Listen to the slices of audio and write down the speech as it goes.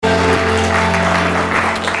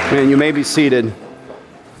And you may be seated.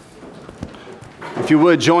 If you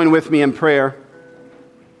would, join with me in prayer.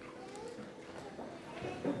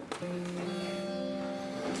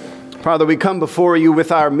 Father, we come before you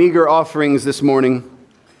with our meager offerings this morning,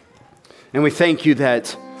 and we thank you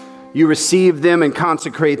that you receive them and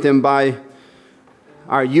consecrate them by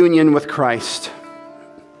our union with Christ,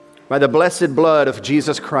 by the blessed blood of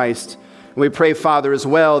Jesus Christ. And we pray, Father, as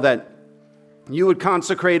well, that you would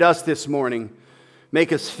consecrate us this morning.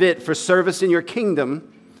 Make us fit for service in your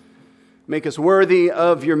kingdom. Make us worthy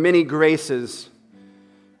of your many graces.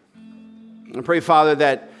 I pray, Father,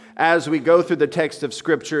 that as we go through the text of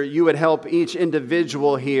Scripture, you would help each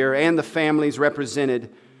individual here and the families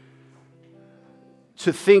represented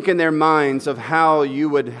to think in their minds of how you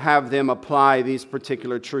would have them apply these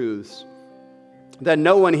particular truths. That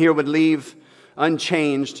no one here would leave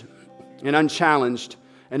unchanged and unchallenged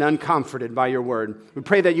and uncomforted by your word. We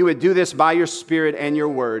pray that you would do this by your Spirit and your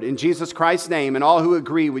word. In Jesus Christ's name, and all who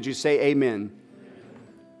agree, would you say amen?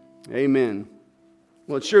 Amen.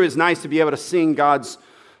 Well, it sure is nice to be able to sing God's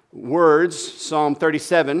words, Psalm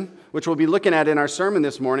 37, which we'll be looking at in our sermon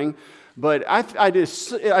this morning. But I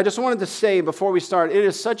just wanted to say before we start, it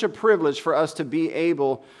is such a privilege for us to be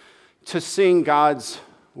able to sing God's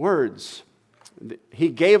words. He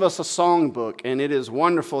gave us a songbook, and it is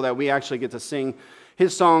wonderful that we actually get to sing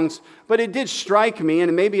his songs. But it did strike me,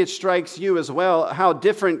 and maybe it strikes you as well, how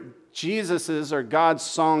different Jesus's or God's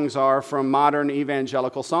songs are from modern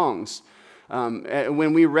evangelical songs.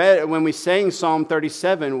 When we sang Psalm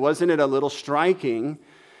 37, wasn't it a little striking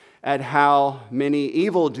at how many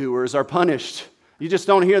evildoers are punished? You just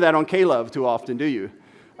don't hear that on K-Love too often, do you?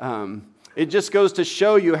 It just goes to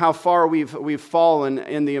show you how far we've fallen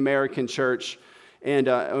in the American church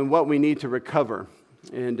and what we need to recover.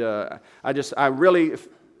 And I really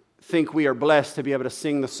think we are blessed to be able to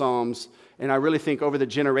sing the Psalms. And I really think over the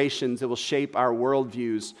generations, it will shape our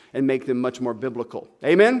worldviews and make them much more biblical.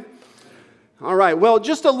 Amen? All right, well,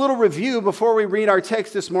 just a little review before we read our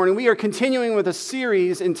text this morning. We are continuing with a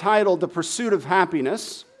series entitled The Pursuit of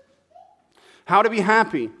Happiness. How to be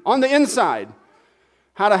happy on the inside.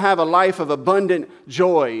 How to have a life of abundant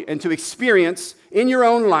joy and to experience in your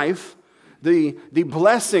own life the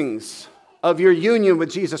blessings of your union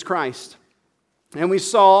with Jesus Christ. And we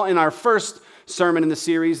saw in our first sermon in the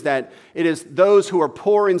series that it is those who are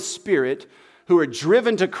poor in spirit, who are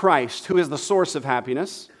driven to Christ, who is the source of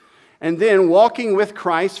happiness. And then walking with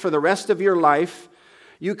Christ for the rest of your life,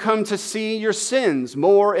 you come to see your sins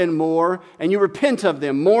more and more, and you repent of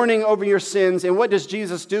them, mourning over your sins. And what does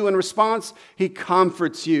Jesus do in response? He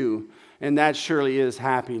comforts you, and that surely is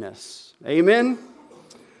happiness. Amen?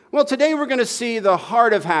 Well, today we're going to see the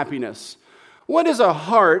heart of happiness. What is a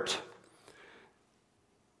heart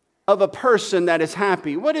of a person that is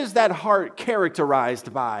happy? What is that heart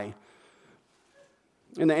characterized by?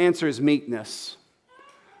 And the answer is meekness.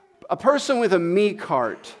 A person with a meek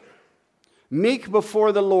heart, meek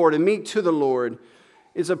before the Lord and meek to the Lord,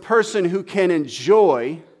 is a person who can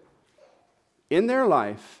enjoy in their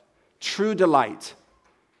life true delight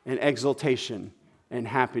and exaltation and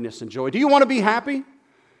happiness and joy. Do you want to be happy?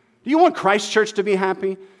 Do you want Christ Church to be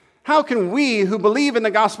happy? How can we who believe in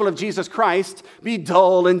the gospel of Jesus Christ be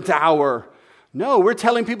dull and dour? No, we're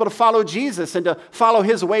telling people to follow Jesus and to follow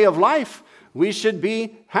his way of life. We should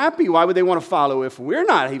be happy. Why would they want to follow if we're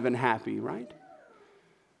not even happy, right?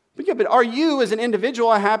 But are you as an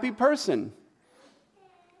individual a happy person?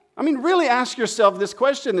 I mean, really ask yourself this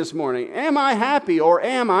question this morning. Am I happy, or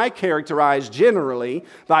am I characterized generally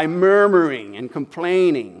by murmuring and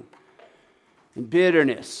complaining and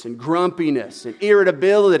bitterness and grumpiness and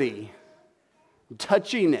irritability and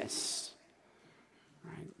touchiness?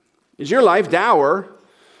 Right? Is your life dour,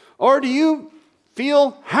 or do you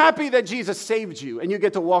feel happy that Jesus saved you and you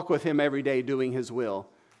get to walk with him every day doing his will?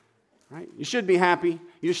 Right? You should be happy.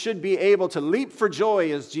 You should be able to leap for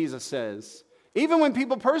joy, as Jesus says. Even when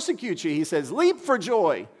people persecute you, he says, leap for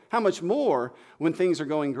joy. How much more when things are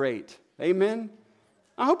going great? Amen?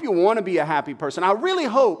 I hope you want to be a happy person. I really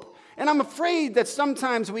hope, and I'm afraid that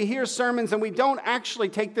sometimes we hear sermons and we don't actually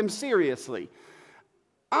take them seriously.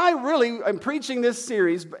 I really am preaching this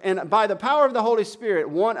series, and by the power of the Holy Spirit,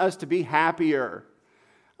 want us to be happier.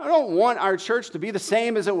 I don't want our church to be the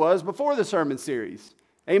same as it was before the sermon series.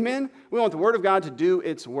 Amen? We want the Word of God to do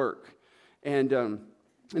its work. And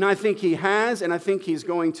I think he has, and I think he's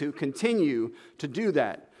going to continue to do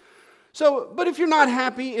that. So, but if you're not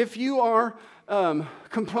happy, if you are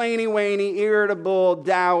complaining, whiny, irritable,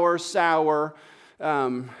 dour, sour,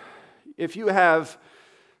 if you have,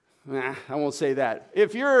 I won't say that.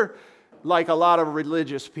 If you're like a lot of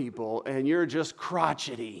religious people and you're just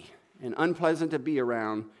crotchety and unpleasant to be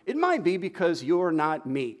around, it might be because you're not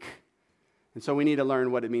meek. And so we need to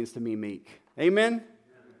learn what it means to be meek. Amen?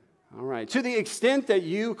 All right. To the extent that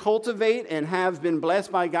you cultivate and have been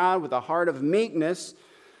blessed by God with a heart of meekness,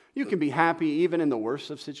 you can be happy even in the worst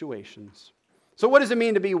of situations. So what does it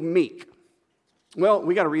mean to be meek? Well,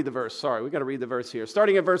 we got to read the verse. Sorry, we got to read the verse here.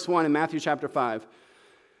 Starting at verse 1 in Matthew chapter 5.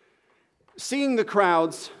 Seeing the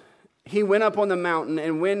crowds, he went up on the mountain,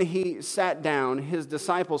 and when he sat down, his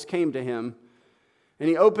disciples came to him, and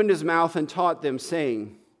he opened his mouth and taught them,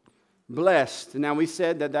 saying, blessed. Now we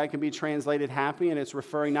said that can be translated happy, and it's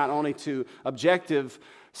referring not only to objective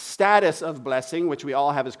status of blessing, which we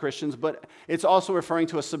all have as Christians, but it's also referring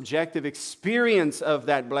to a subjective experience of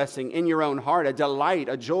that blessing in your own heart, a delight,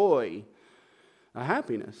 a joy, a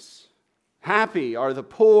happiness. Happy are the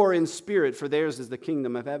poor in spirit, for theirs is the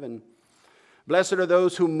kingdom of heaven. Blessed are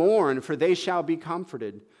those who mourn, for they shall be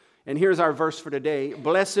comforted. And here's our verse for today.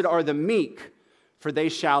 Blessed are the meek, for they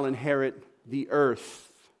shall inherit the earth.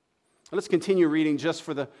 Let's continue reading just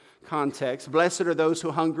for the context. Blessed are those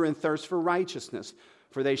who hunger and thirst for righteousness,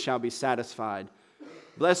 for they shall be satisfied.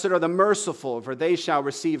 Blessed are the merciful, for they shall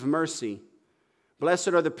receive mercy. Blessed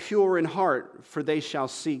are the pure in heart, for they shall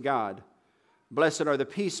see God. Blessed are the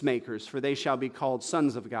peacemakers, for they shall be called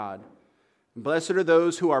sons of God. Blessed are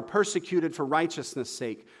those who are persecuted for righteousness'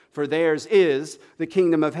 sake, for theirs is the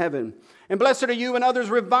kingdom of heaven. And blessed are you when others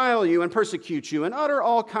revile you and persecute you and utter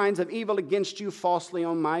all kinds of evil against you falsely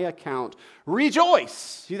on my account. Rejoice.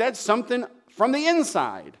 See, that's something from the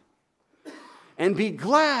inside. And be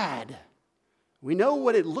glad. We know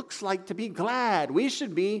what it looks like to be glad. We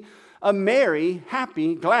should be a merry,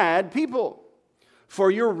 happy, glad people.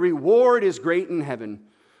 For your reward is great in heaven.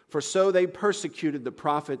 For so they persecuted the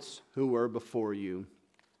prophets who were before you.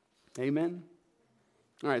 Amen?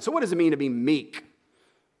 All right, so what does it mean to be meek?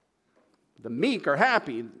 The meek are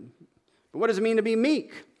happy. But what does it mean to be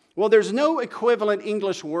meek? Well, there's no equivalent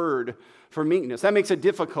English word for meekness. That makes it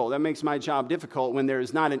difficult. That makes my job difficult when there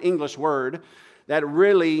is not an English word that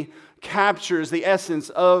really captures the essence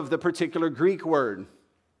of the particular Greek word.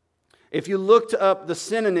 If you looked up the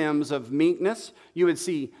synonyms of meekness, you would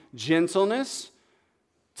see gentleness,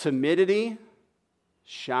 timidity,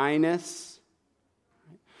 shyness.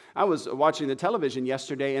 I was watching the television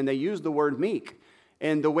yesterday and they used the word meek.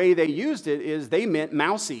 And the way they used it is they meant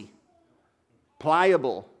mousy,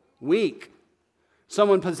 pliable, weak.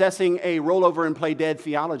 Someone possessing a roll over and play dead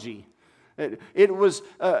theology. It was,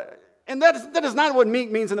 and that is not what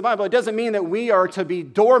meek means in the Bible. It doesn't mean that we are to be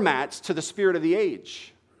doormats to the spirit of the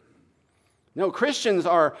age. No, Christians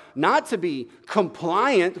are not to be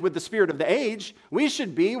compliant with the spirit of the age. We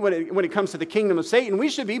should be, when it comes to the kingdom of Satan, we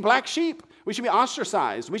should be black sheep. We should be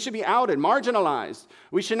ostracized. We should be outed, marginalized.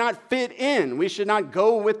 We should not fit in. We should not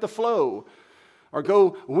go with the flow or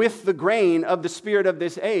go with the grain of the spirit of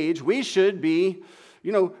this age. We should be,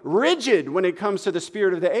 rigid when it comes to the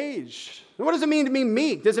spirit of the age. What does it mean to be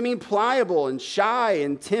meek? Does it mean pliable and shy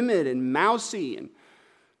and timid and mousy and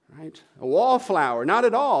right? A wallflower? Not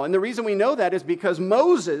at all. And the reason we know that is because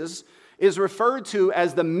Moses is referred to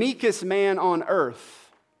as the meekest man on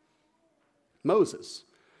earth. Moses.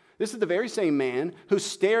 This is the very same man who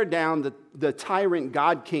stared down the tyrant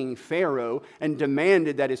God King Pharaoh and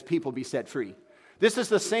demanded that his people be set free. This is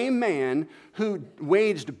the same man who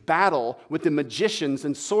waged battle with the magicians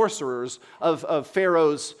and sorcerers of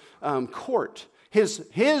Pharaoh's court.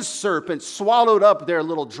 His serpents swallowed up their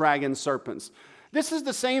little dragon serpents. This is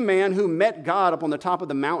the same man who met God up on the top of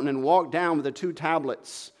the mountain and walked down with the 2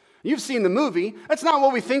 tablets. You've seen the movie. That's not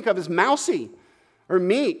what we think of as mousy or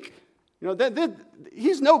meek.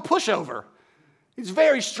 He's no pushover. He's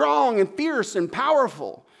very strong and fierce and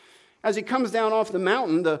powerful. As he comes down off the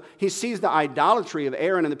mountain, he sees the idolatry of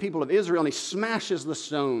Aaron and the people of Israel, and he smashes the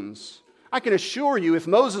stones. I can assure you, if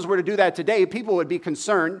Moses were to do that today, people would be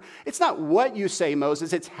concerned. It's not what you say,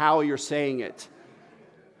 Moses, it's how you're saying it.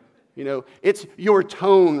 It's your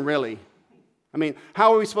tone, really. I mean,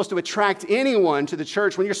 how are we supposed to attract anyone to the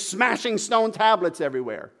church when you're smashing stone tablets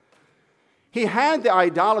everywhere? He had the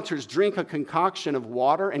idolaters drink a concoction of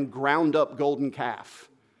water and ground up golden calf.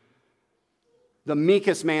 The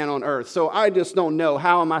meekest man on earth. So I just don't know,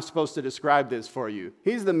 how am I supposed to describe this for you?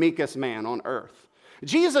 He's the meekest man on earth.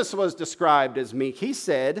 Jesus was described as meek. He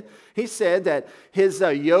said that his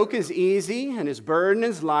yoke is easy and his burden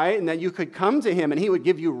is light, and that you could come to him and he would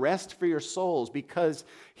give you rest for your souls because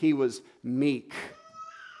he was meek.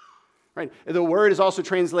 Right? The word is also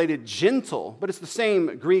translated gentle, but it's the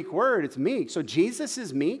same Greek word. It's meek. So Jesus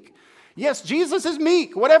is meek. Yes, Jesus is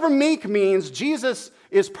meek. Whatever meek means, Jesus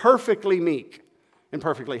is perfectly meek and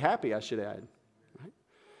perfectly happy, I should add. Right?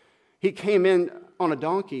 He came in on a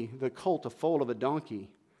donkey, the colt, a foal of a donkey.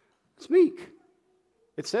 It's meek.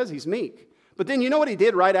 It says he's meek. But then you know what he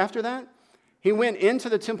did right after that? He went into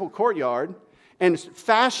the temple courtyard and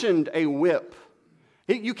fashioned a whip.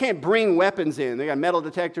 You can't bring weapons in. They got metal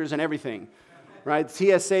detectors and everything, right?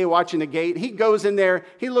 TSA watching the gate. He goes in there,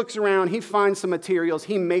 he looks around, he finds some materials,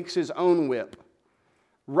 he makes his own whip.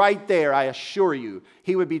 Right there, I assure you,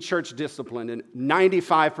 he would be church disciplined in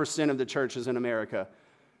 95% of the churches in America,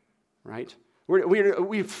 right?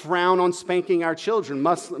 We frown on spanking our children,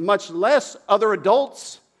 much less other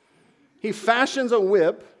adults. He fashions a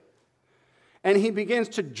whip, and he begins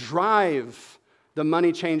to drive the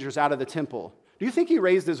money changers out of the temple. Do you think he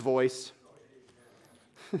raised his voice?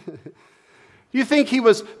 Do you think he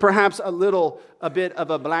was perhaps a bit of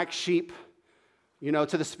a black sheep,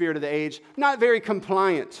 to the spirit of the age? Not very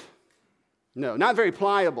compliant. No, not very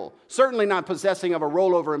pliable. Certainly not possessing of a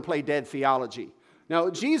roll over and play dead theology. Now,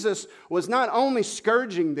 Jesus was not only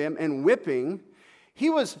scourging them and whipping, he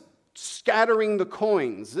was scattering the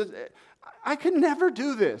coins. I could never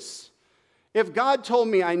do this. If God told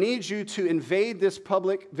me, I need you to invade this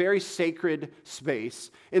public, very sacred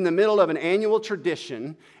space in the middle of an annual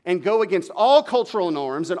tradition and go against all cultural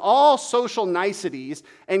norms and all social niceties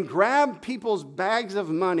and grab people's bags of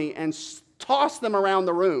money and toss them around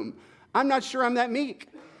the room, I'm not sure I'm that meek.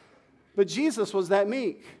 But Jesus was that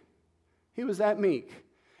meek. He was that meek.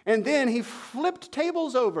 And then he flipped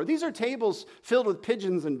tables over. These are tables filled with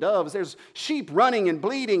pigeons and doves. There's sheep running and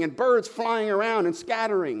bleating and birds flying around and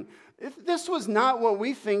scattering. This was not what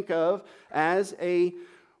we think of as a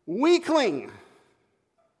weakling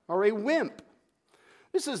or a wimp.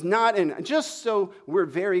 This is not, and just so we're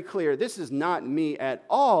very clear, this is not me at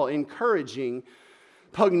all encouraging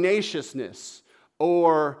pugnaciousness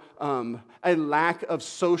or a lack of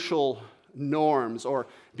social norms or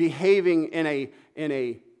behaving in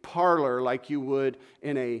a parlor like you would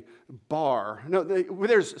in a bar. No,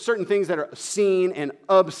 there's certain things that are seen and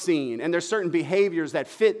obscene, and there's certain behaviors that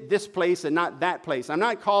fit this place and not that place. I'm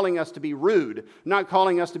not calling us to be rude. I'm not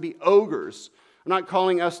calling us to be ogres. I'm not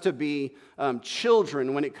calling us to be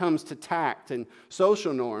children when it comes to tact and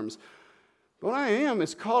social norms. But what I am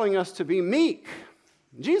is calling us to be meek.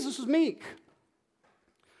 Jesus was meek.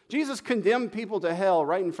 Jesus condemned people to hell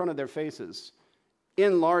right in front of their faces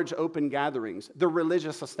in large open gatherings, the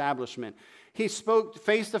religious establishment. He spoke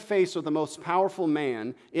face to face with the most powerful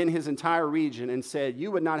man in his entire region and said, you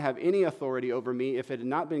would not have any authority over me if it had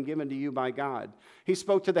not been given to you by God. He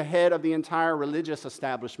spoke to the head of the entire religious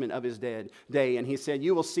establishment of his day, and he said,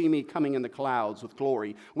 you will see me coming in the clouds with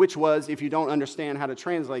glory, which was, if you don't understand how to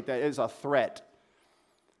translate that, is a threat.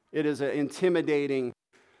 It is an intimidating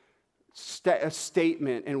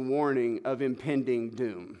statement and warning of impending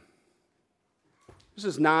doom. This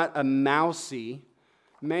is not a mousy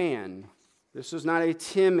man. This is not a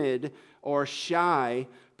timid or shy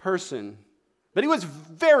person. But he was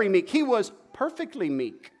very meek. He was perfectly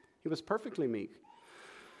meek. He was perfectly meek.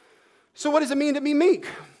 So what does it mean to be meek?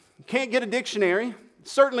 You can't get a dictionary.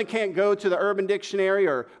 Certainly can't go to the Urban Dictionary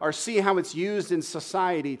or see how it's used in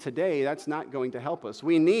society today. That's not going to help us.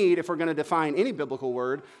 We need, if we're going to define any biblical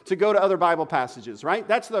word, to go to other Bible passages, right?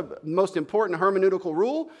 That's the most important hermeneutical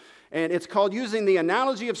rule. And it's called using the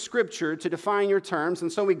analogy of Scripture to define your terms.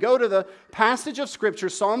 And so we go to the passage of Scripture,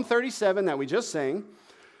 Psalm 37, that we just sang.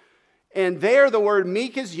 And there the word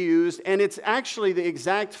meek is used, and it's actually the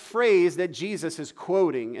exact phrase that Jesus is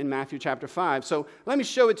quoting in Matthew chapter 5. So let me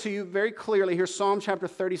show it to you very clearly. Here's Psalm chapter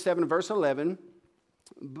 37, verse 11.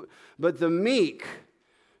 But the meek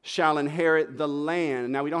shall inherit the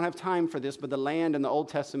land. Now, we don't have time for this, but the land in the Old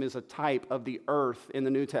Testament is a type of the earth in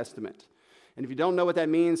the New Testament. And if you don't know what that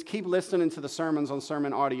means, keep listening to the sermons on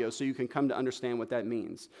sermon audio so you can come to understand what that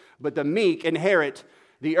means. But the meek inherit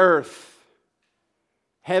the earth.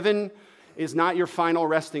 Heaven is not your final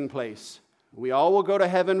resting place. We all will go to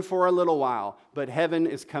heaven for a little while, but heaven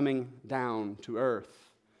is coming down to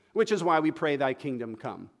earth, which is why we pray, thy kingdom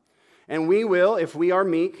come. And we will, if we are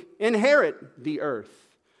meek, inherit the earth.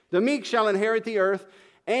 The meek shall inherit the earth,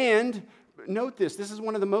 and note this is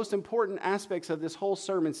one of the most important aspects of this whole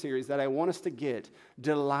sermon series that I want us to get.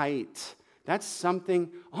 Delight. That's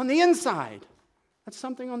something on the inside. That's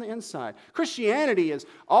something on the inside. Christianity is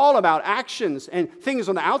all about actions and things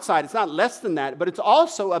on the outside. It's not less than that, but it's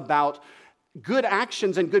also about good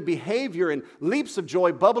actions and good behavior and leaps of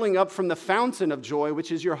joy bubbling up from the fountain of joy,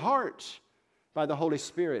 which is your heart, by the Holy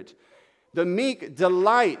Spirit. The meek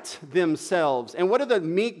delight themselves. And what do the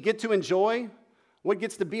meek get to enjoy? What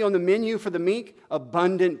gets to be on the menu for the meek?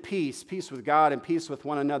 Abundant peace. Peace with God and peace with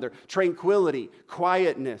one another. Tranquility,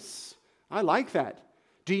 quietness. I like that.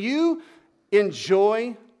 Do you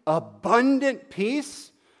enjoy abundant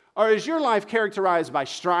peace? Or is your life characterized by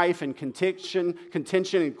strife and contention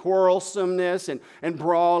and quarrelsomeness and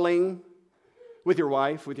brawling with your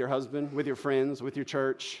wife, with your husband, with your friends, with your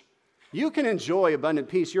church? You can enjoy abundant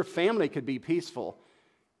peace. Your family could be peaceful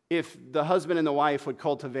if the husband and the wife would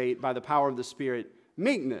cultivate, by the power of the Spirit,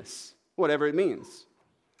 meekness, whatever it means.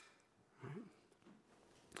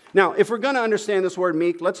 Now, if we're going to understand this word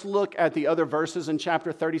meek, let's look at the other verses in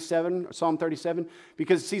chapter 37, or Psalm 37,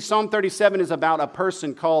 because, see, Psalm 37 is about a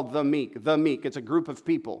person called the meek. The meek. It's a group of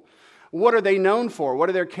people. What are they known for? What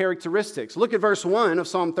are their characteristics? Look at verse 1 of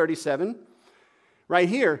Psalm 37. Right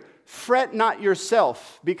here, fret not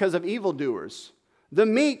yourself because of evildoers. The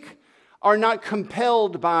meek are not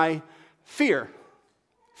compelled by fear.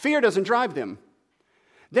 Fear doesn't drive them.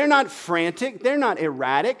 They're not frantic. They're not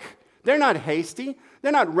erratic. They're not hasty.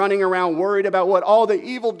 They're not running around worried about what all the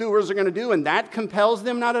evildoers are going to do, and that compels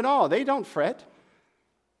them. Not at all. They don't fret.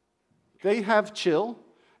 They have chill.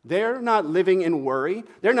 They're not living in worry.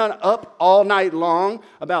 They're not up all night long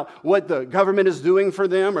about what the government is doing for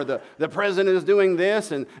them, or the president is doing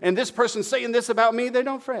this, and this person's saying this about me. They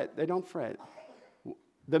don't fret. They don't fret.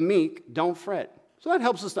 The meek don't fret. So that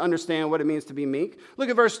helps us to understand what it means to be meek. Look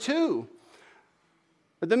at verse 2.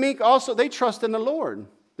 The meek also, they trust in the Lord.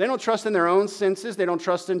 They don't trust in their own senses. They don't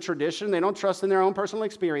trust in tradition. They don't trust in their own personal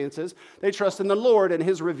experiences. They trust in the Lord and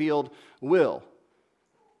His revealed will.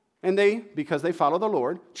 And they, because they follow the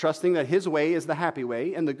Lord, trusting that His way is the happy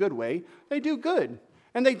way and the good way, they do good.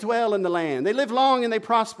 And they dwell in the land. They live long and they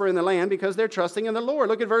prosper in the land because they're trusting in the Lord.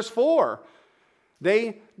 Look at verse 4.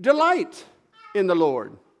 They delight in the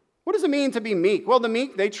Lord. What does it mean to be meek? Well, the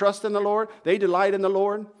meek, they trust in the Lord. They delight in the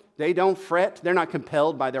Lord. They don't fret. They're not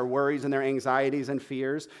compelled by their worries and their anxieties and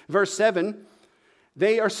fears. Verse 7,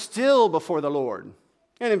 they are still before the Lord.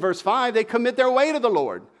 And in verse 5, they commit their way to the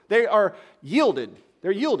Lord. They are yielded.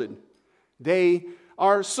 They're yielded. They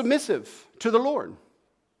are submissive to the Lord.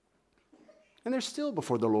 And they're still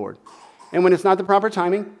before the Lord. And when it's not the proper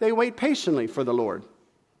timing, they wait patiently for the Lord.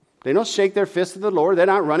 They don't shake their fist at the Lord. They're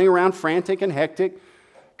not running around frantic and hectic,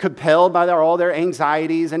 compelled by all their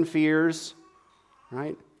anxieties and fears.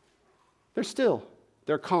 Right? They're still.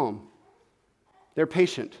 They're calm. They're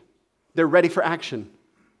patient. They're ready for action.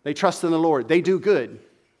 They trust in the Lord. They do good.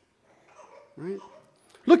 Right?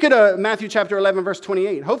 Look at Matthew chapter 11, verse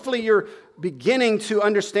 28. Hopefully you're beginning to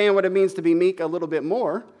understand what it means to be meek a little bit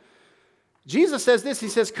more. Jesus says this. He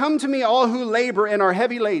says, "Come to me, all who labor and are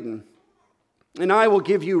heavy laden, and I will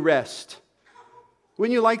give you rest."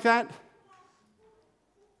 Wouldn't you like that?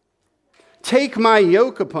 "Take my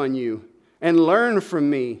yoke upon you and learn from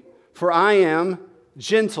me, for I am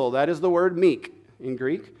gentle," that is the word meek in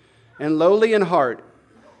Greek, "and lowly in heart,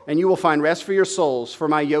 and you will find rest for your souls, for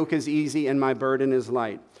my yoke is easy and my burden is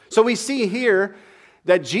light." So we see here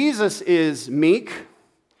that Jesus is meek,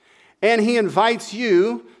 and He invites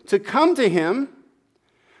you to come to Him,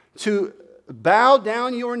 to bow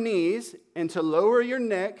down your knees and to lower your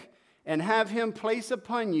neck and have Him place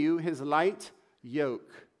upon you His light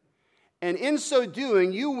yoke. And in so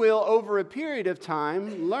doing, you will, over a period of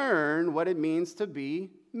time, learn what it means to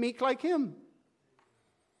be meek like Him.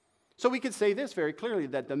 So we could say this very clearly,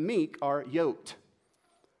 that the meek are yoked.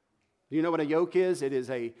 Do you know what a yoke is? It is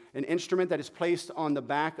an instrument that is placed on the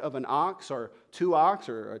back of an ox or two ox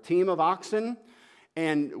or a team of oxen.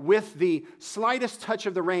 And with the slightest touch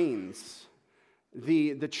of the reins,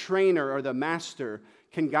 the trainer or the master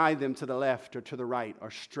can guide them to the left or to the right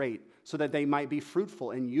or straight, so that they might be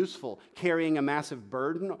fruitful and useful, carrying a massive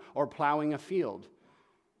burden or plowing a field.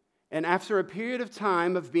 And after a period of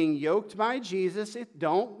time of being yoked by Jesus,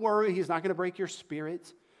 don't worry, He's not going to break your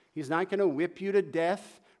spirit. He's not going to whip you to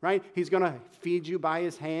death, right? He's going to feed you by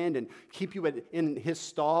His hand and keep you in His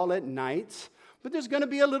stall at night. But there's going to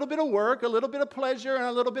be a little bit of work, a little bit of pleasure, and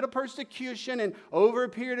a little bit of persecution. And over a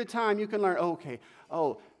period of time, you can learn,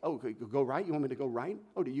 go right? You want me to go right?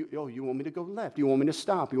 You want me to go left? You want me to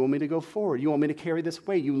stop? You want me to go forward? You want me to carry this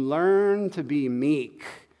way? You learn to be meek.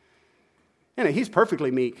 And He's perfectly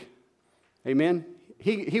meek. Amen?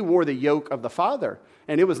 He wore the yoke of the Father,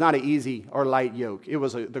 and it was not an easy or light yoke. It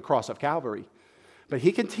was the cross of Calvary. But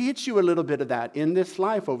He can teach you a little bit of that in this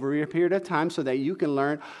life over a period of time so that you can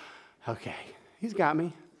learn, okay, He's got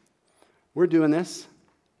me. We're doing this.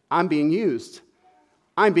 I'm being used.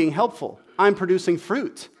 I'm being helpful. I'm producing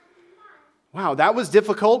fruit. Wow, that was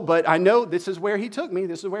difficult, but I know this is where He took me.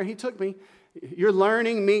 This is where He took me. You're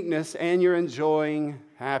learning meekness and you're enjoying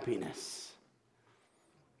happiness.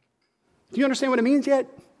 Do you understand what it means yet?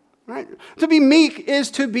 Right? To be meek is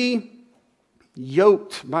to be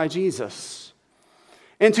yoked by Jesus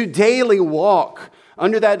and to daily walk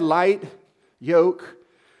under that light yoke,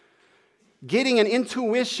 getting an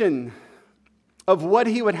intuition of what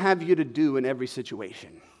he would have you to do in every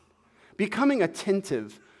situation. Becoming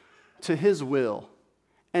attentive to his will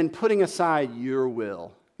and putting aside your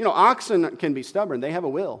will. You know, oxen can be stubborn. They have a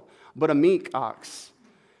will. But a meek ox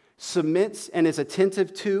submits and is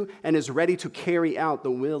attentive to and is ready to carry out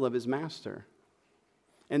the will of his master.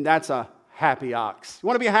 And that's a happy ox. You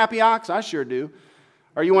want to be a happy ox? I sure do.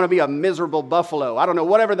 Or you want to be a miserable buffalo? I don't know,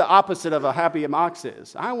 whatever the opposite of a happy ox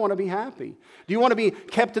is. I want to be happy. Do you want to be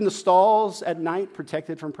kept in the stalls at night,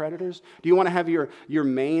 protected from predators? Do you want to have your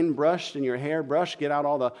mane brushed and your hair brushed, get out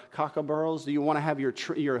all the cockaburls? Do you want to have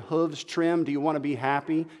your hooves trimmed? Do you want to be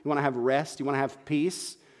happy? You want to have rest? Do you want to have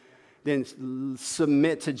peace? Then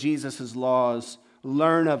submit to Jesus' laws,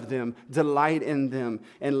 learn of them, delight in them,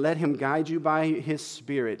 and let him guide you by his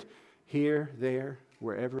Spirit here, there,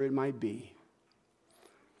 wherever it might be.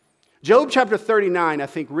 Job chapter 39, I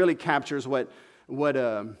think, really captures what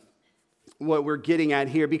we're getting at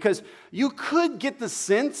here, because you could get the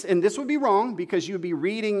sense, and this would be wrong because you'd be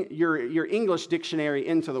reading your English dictionary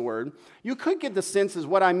into the word. You could get the sense as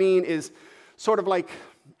what I mean is sort of like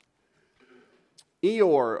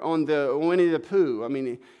Eeyore on the Winnie the Pooh. I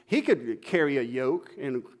mean, he could carry a yoke,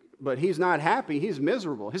 but he's not happy. He's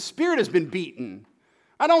miserable. His spirit has been beaten.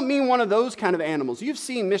 I don't mean one of those kind of animals. You've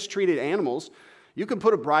seen mistreated animals. You can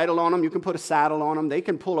put a bridle on them. You can put a saddle on them. They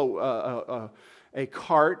can pull a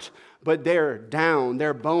cart, but they're down.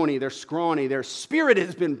 They're bony. They're scrawny. Their spirit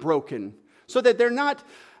has been broken so that they're not,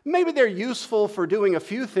 maybe they're useful for doing a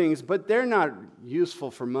few things, but they're not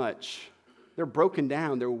useful for much. They're broken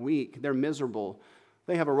down. They're weak. They're miserable.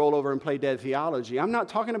 They have a roll over and play dead theology. I'm not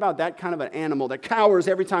talking about that kind of an animal that cowers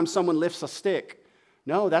every time someone lifts a stick.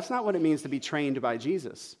 No, that's not what it means to be trained by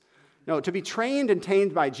Jesus. No, to be trained and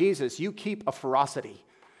tamed by Jesus, you keep a ferocity.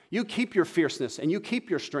 You keep your fierceness, and you keep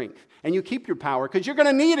your strength, and you keep your power, because you're going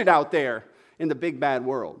to need it out there in the big, bad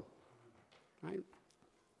world. Right?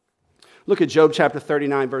 Look at Job chapter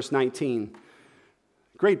 39, verse 19.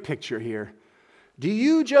 Great picture here. Do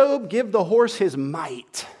you, Job, give the horse his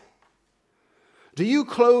might? Do you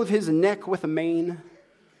clothe his neck with a mane?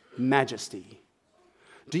 Majesty.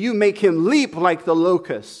 Do you make him leap like the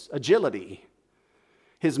locust? Agility.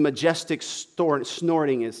 His majestic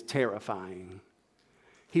snorting is terrifying.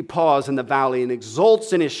 He paws in the valley and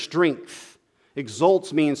exults in his strength.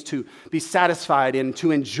 Exults means to be satisfied in,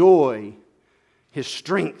 to enjoy his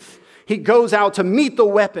strength. He goes out to meet the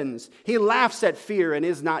weapons. He laughs at fear and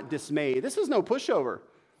is not dismayed. This is no pushover.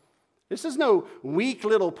 This is no weak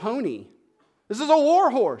little pony. This is a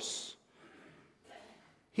war horse.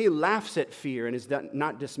 He laughs at fear and is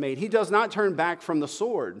not dismayed. He does not turn back from the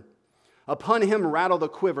sword. Upon him rattle the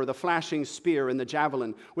quiver, the flashing spear, and the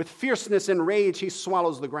javelin. With fierceness and rage he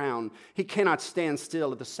swallows the ground. He cannot stand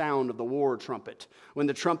still at the sound of the war trumpet. When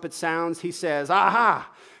the trumpet sounds, he says, "Aha!"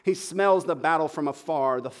 He smells the battle from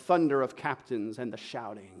afar, the thunder of captains and the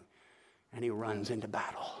shouting. And he runs into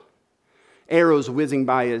battle. Arrows whizzing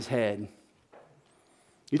by his head.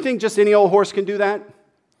 You think just any old horse can do that?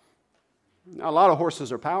 A lot of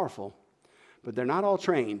horses are powerful, but they're not all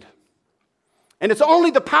trained. And it's only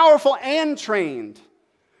the powerful and trained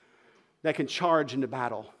that can charge into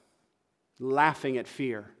battle, laughing at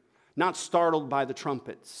fear, not startled by the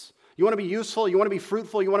trumpets. You want to be useful? You want to be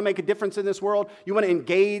fruitful? You want to make a difference in this world? You want to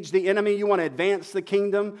engage the enemy? You want to advance the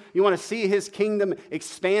kingdom? You want to see his kingdom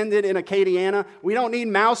expanded in Acadiana? We don't need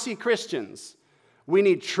mousy Christians. We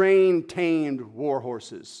need trained, tamed war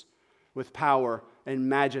horses with power and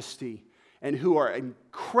majesty and who are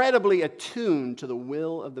incredibly attuned to the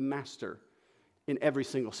will of the master in every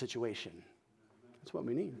single situation. That's what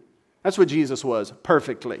we need. That's what Jesus was,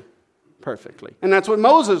 perfectly. And that's what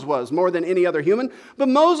Moses was, more than any other human. But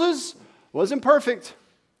Moses wasn't perfect.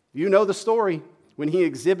 You know the story when he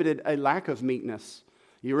exhibited a lack of meekness.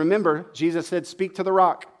 You remember, Jesus said, "Speak to the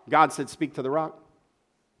rock." God said, "Speak to the rock."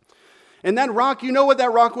 And that rock, you know what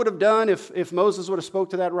that rock would have done if Moses would have spoke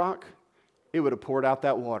to that rock? It would have poured out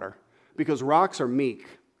that water. Because rocks are meek.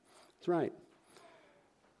 That's right.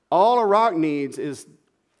 All a rock needs is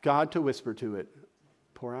God to whisper to it,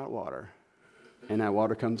 "Pour out water." And that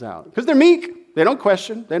water comes out. Because they're meek. They don't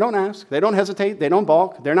question. They don't ask. They don't hesitate. They don't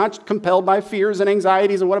balk. They're not compelled by fears and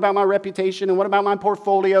anxieties. And what about my reputation? And what about my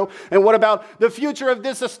portfolio? And what about the future of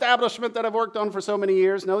this establishment that I've worked on for so many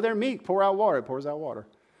years? No, they're meek. Pour out water. It pours out water.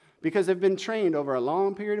 Because they've been trained over a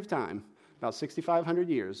long period of time. About 6,500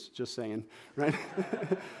 years, just saying. Right?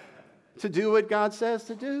 To do what God says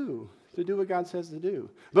to do. To do what God says to do.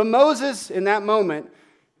 But Moses, in that moment,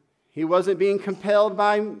 he wasn't being compelled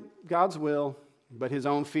by God's will. but his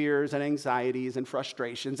own fears and anxieties and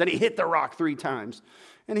frustrations, and he hit the rock 3 times,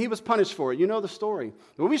 and he was punished for it. You know the story.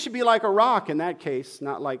 But we should be like a rock in that case,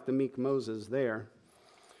 not like the meek Moses there.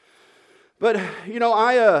 But,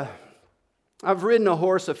 I've ridden a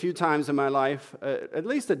horse a few times in my life, at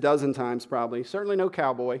least a dozen times probably, certainly no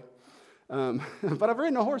cowboy, but I've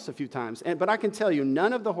ridden a horse a few times. But I can tell you,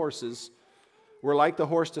 none of the horses were like the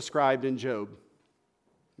horse described in Job.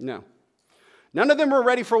 No. None of them were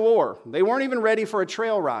ready for war. They weren't even ready for a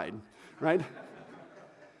trail ride, right?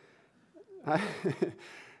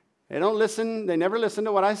 They don't listen. They never listen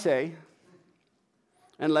to what I say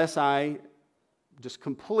unless I just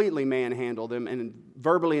completely manhandle them and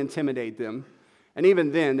verbally intimidate them. And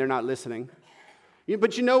even then, they're not listening.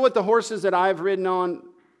 But you know what the horses that I've ridden on,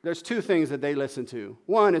 there's 2 things that they listen to.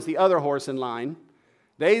 One is the other horse in line.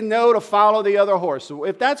 They know to follow the other horse. So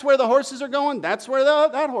if that's where the horses are going, that's where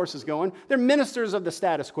that horse is going. They're ministers of the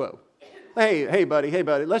status quo. Hey, buddy,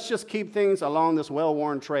 let's just keep things along this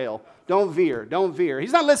well-worn trail. Don't veer.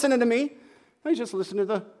 He's not listening to me. He's just listening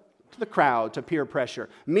to the crowd, to peer pressure.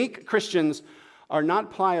 Meek Christians are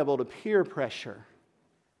not pliable to peer pressure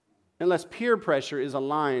unless peer pressure is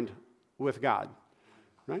aligned with God,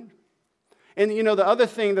 right? And the other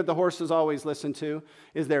thing that the horses always listen to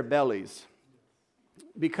is their bellies.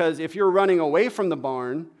 Because if you're running away from the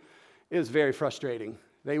barn, it's very frustrating.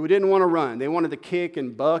 They didn't want to run. They wanted to kick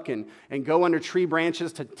and buck and go under tree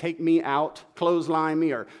branches to take me out, clothesline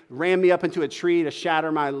me, or ram me up into a tree to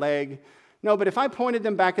shatter my leg. No, but if I pointed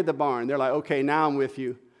them back at the barn, they're like, okay, now I'm with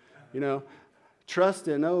you. Trust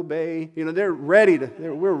and obey. We're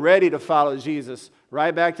ready to follow Jesus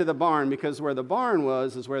right back to the barn, because where the barn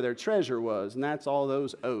was is where their treasure was, and that's all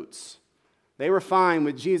those oats. They were fine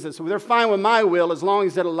with Jesus. They're fine with my will as long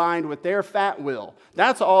as it aligned with their fat will.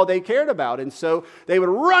 That's all they cared about. And so they would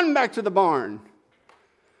run back to the barn.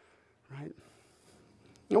 Right?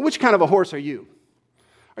 Now, which kind of a horse are you?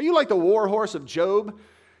 Are you like the war horse of Job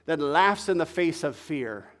that laughs in the face of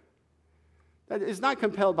fear? That is not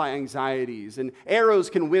compelled by anxieties, and arrows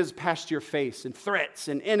can whiz past your face, and threats,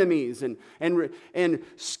 and enemies, and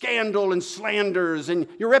scandal, and slanders, and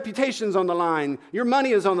your reputation's on the line, your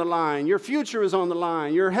money is on the line, your future is on the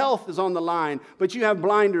line, your health is on the line, but you have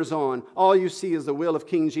blinders on. All you see is the will of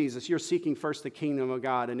King Jesus. You're seeking first the kingdom of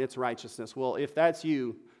God and its righteousness. Well, if that's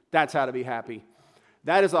you, that's how to be happy.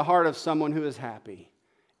 That is the heart of someone who is happy,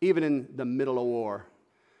 even in the middle of war.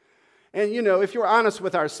 And, if you're honest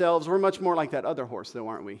with ourselves, we're much more like that other horse, though,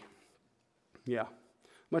 aren't we? Yeah,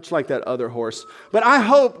 much like that other horse. But I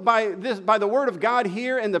hope by the Word of God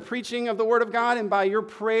here and the preaching of the Word of God and by your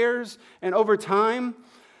prayers and over time,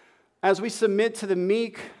 as we submit to the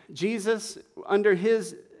meek Jesus under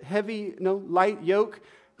his heavy, light yoke,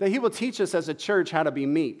 that he will teach us as a church how to be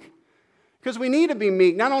meek. Because we need to be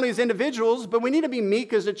meek, not only as individuals, but we need to be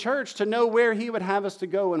meek as a church to know where he would have us to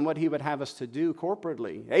go and what he would have us to do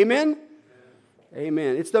corporately. Amen?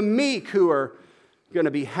 Amen. It's the meek who are going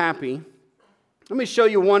to be happy. Let me show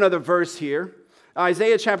you one other verse here.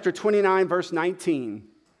 Isaiah chapter 29, verse 19.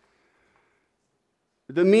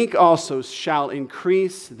 The meek also shall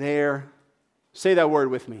increase their, say that word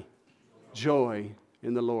with me, joy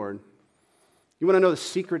in the Lord. You want to know the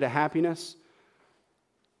secret to happiness?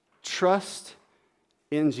 Trust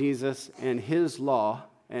in Jesus and his law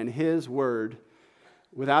and his word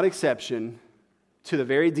without exception to the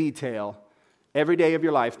very detail every day of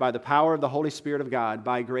your life by the power of the Holy Spirit of God,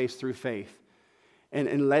 by grace through faith.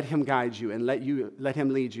 And let him guide you and let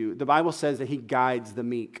him lead you. The Bible says that he guides the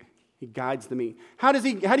meek. He guides the meek. How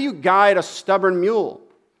do you guide a stubborn mule?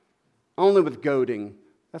 Only with goading.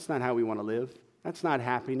 That's not how we want to live. That's not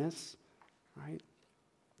happiness, right?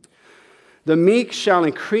 The meek shall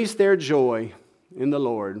increase their joy in the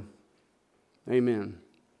Lord. Amen.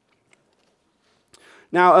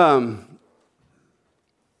 Now,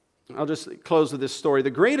 I'll just close with this story. The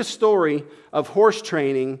greatest story of horse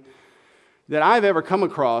training that I've ever come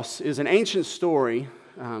across is an ancient story,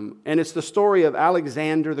 and it's the story of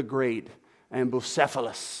Alexander the Great and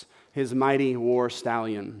Bucephalus, his mighty war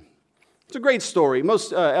stallion. It's a great story.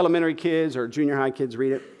 Most elementary kids or junior high kids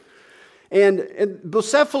read it. And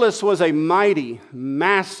Bucephalus was a mighty,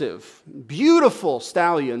 massive, beautiful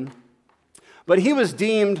stallion, but he was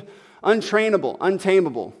deemed untrainable,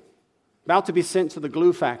 untamable, about to be sent to the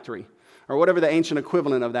glue factory, or whatever the ancient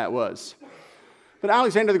equivalent of that was. But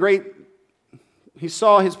Alexander the Great, he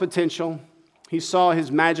saw his potential, he saw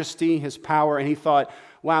his majesty, his power, and he thought,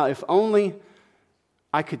 wow, if only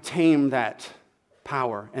I could tame that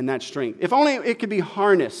power and that strength. If only it could be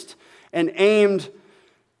harnessed and aimed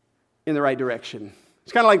in the right direction.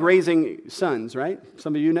 It's kind of like raising sons, right?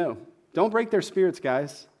 Some of you know. Don't break their spirits,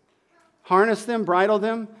 guys. harness them, bridle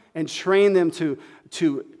them, and train them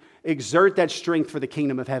to exert that strength for the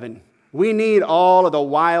kingdom of heaven. We need all of the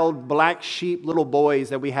wild black sheep little boys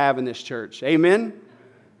that we have in this church. Amen?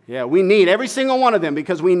 Yeah, we need every single one of them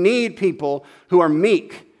because we need people who are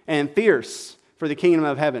meek and fierce for the kingdom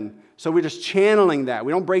of heaven. So we're just channeling that.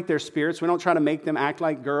 We don't break their spirits. We don't try to make them act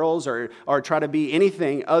like girls or try to be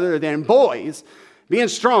anything other than boys, being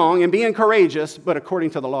strong and being courageous, but according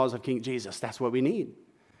to the laws of King Jesus. That's what we need.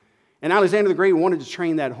 And Alexander the Great wanted to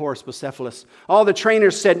train that horse, Bucephalus. All the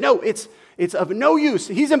trainers said, no, it's of no use.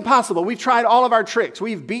 He's impossible. We've tried all of our tricks.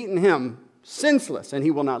 We've beaten him senseless, and he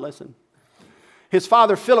will not listen. His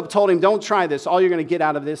father, Philip, told him, don't try this. All you're going to get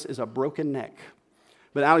out of this is a broken neck.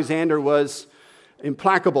 But Alexander was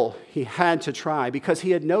implacable. He had to try because he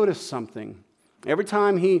had noticed something. Every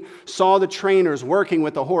time he saw the trainers working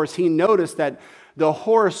with the horse, he noticed that the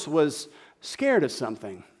horse was scared of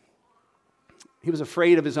something. He was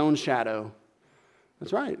afraid of his own shadow.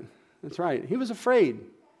 That's right. That's right. He was afraid.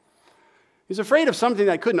 He was afraid of something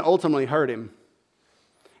that couldn't ultimately hurt him.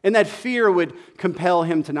 And that fear would compel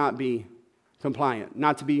him to not be compliant,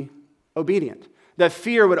 not to be obedient. That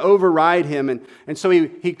fear would override him, and so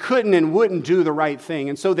he couldn't and wouldn't do the right thing.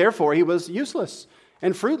 And so therefore he was useless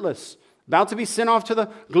and fruitless, about to be sent off to the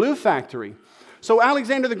glue factory. So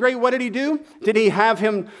Alexander the Great, what did he do? Did he have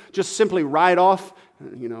him just simply ride off,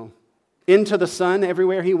 into the sun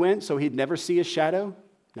everywhere he went so he'd never see his shadow?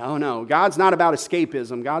 No. God's not about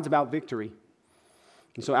escapism. God's about victory.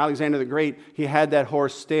 And so Alexander the Great, he had that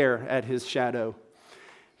horse stare at his shadow.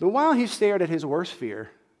 But while he stared at his worst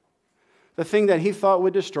fear, the thing that he thought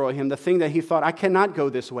would destroy him, the thing that he thought, I cannot go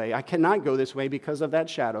this way. I cannot go this way because of that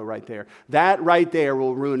shadow right there. That right there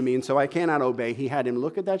will ruin me, and so I cannot obey. He had him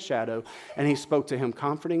look at that shadow, and he spoke to him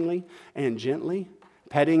comfortingly and gently,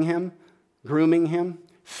 petting him, grooming him,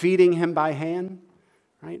 feeding him by hand,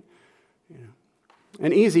 right?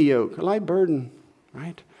 An easy yoke, a light burden,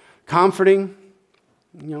 right? Comforting,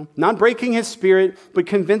 not breaking his spirit, but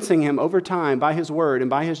convincing him over time by his word and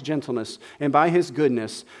by his gentleness and by his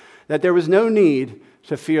goodness that there was no need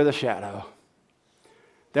to fear the shadow.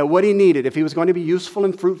 That what he needed, if he was going to be useful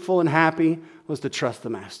and fruitful and happy, was to trust the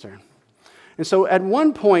master. And so at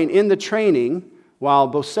one point in the training, while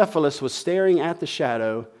Bucephalus was staring at the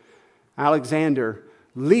shadow, Alexander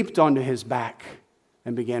leaped onto his back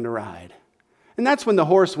and began to ride. And that's when the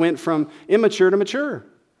horse went from immature to mature,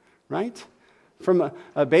 right? From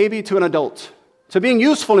a baby to an adult, to being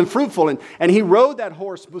useful and fruitful. And he rode that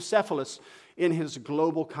horse, Bucephalus, in his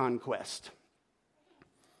global conquest.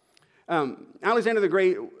 Alexander the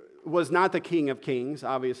Great was not the king of kings,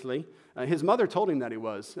 obviously. His mother told him that he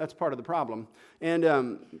was. That's part of the problem.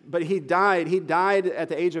 But he died. He died at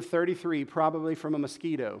the age of 33, probably from a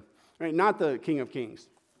mosquito. Right? Not the king of kings.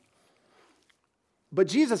 But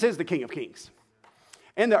Jesus is the king of kings.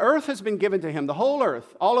 And the earth has been given to him, the whole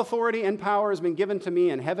earth. All authority and power has been given to me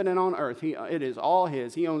in heaven and on earth. It is all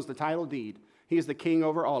his. He owns the title deed. He is the king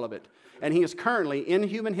over all of it. And he is currently, in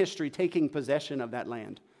human history, taking possession of that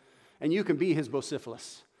land. And you can be his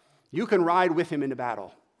Bucephalus. You can ride with him into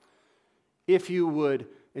battle. If you would,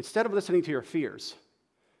 instead of listening to your fears,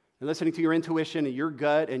 and listening to your intuition and your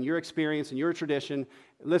gut and your experience and your tradition,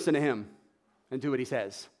 listen to him and do what he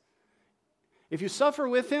says. If you suffer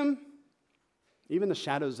with him, even the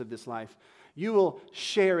shadows of this life, you will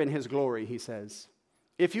share in his glory, he says.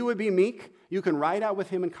 If you would be meek, you can ride out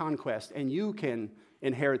with him in conquest, and you can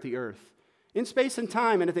inherit the earth in space and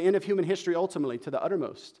time, and at the end of human history, ultimately, to the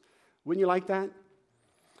uttermost. Wouldn't you like that?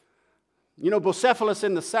 Bucephalus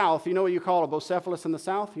in the south, you know what you call a Bucephalus in the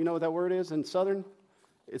south? You know what that word is in southern?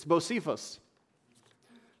 It's Bocephus.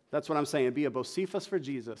 That's what I'm saying. Be a Bocephus for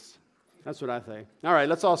Jesus. That's what I say. All right,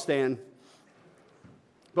 let's all stand.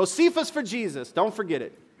 Bocephus for Jesus. Don't forget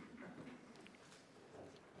it.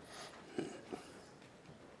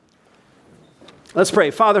 Let's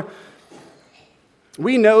pray. Father,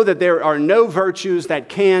 we know that there are no virtues that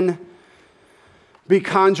can be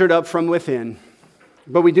conjured up from within,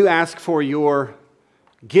 but we do ask for your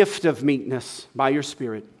gift of meekness by your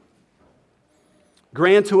Spirit.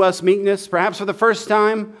 Grant to us meekness, perhaps for the first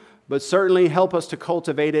time, but certainly help us to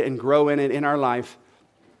cultivate it and grow in it in our life,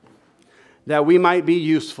 that we might be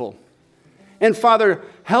useful. And Father,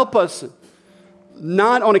 help us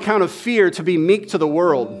not on account of fear to be meek to the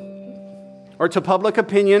world or to public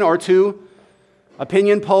opinion or to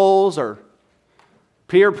opinion polls or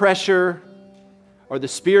peer pressure or the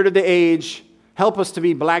spirit of the age. Help us to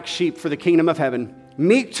be black sheep for the kingdom of heaven,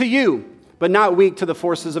 meek to you, but not weak to the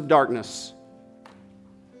forces of darkness.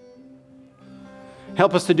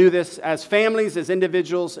 Help us to do this as families, as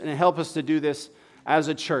individuals, and help us to do this as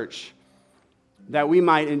a church. that we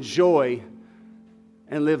might enjoy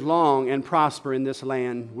and live long and prosper in this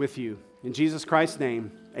land with you. In Jesus Christ's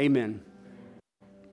name, amen.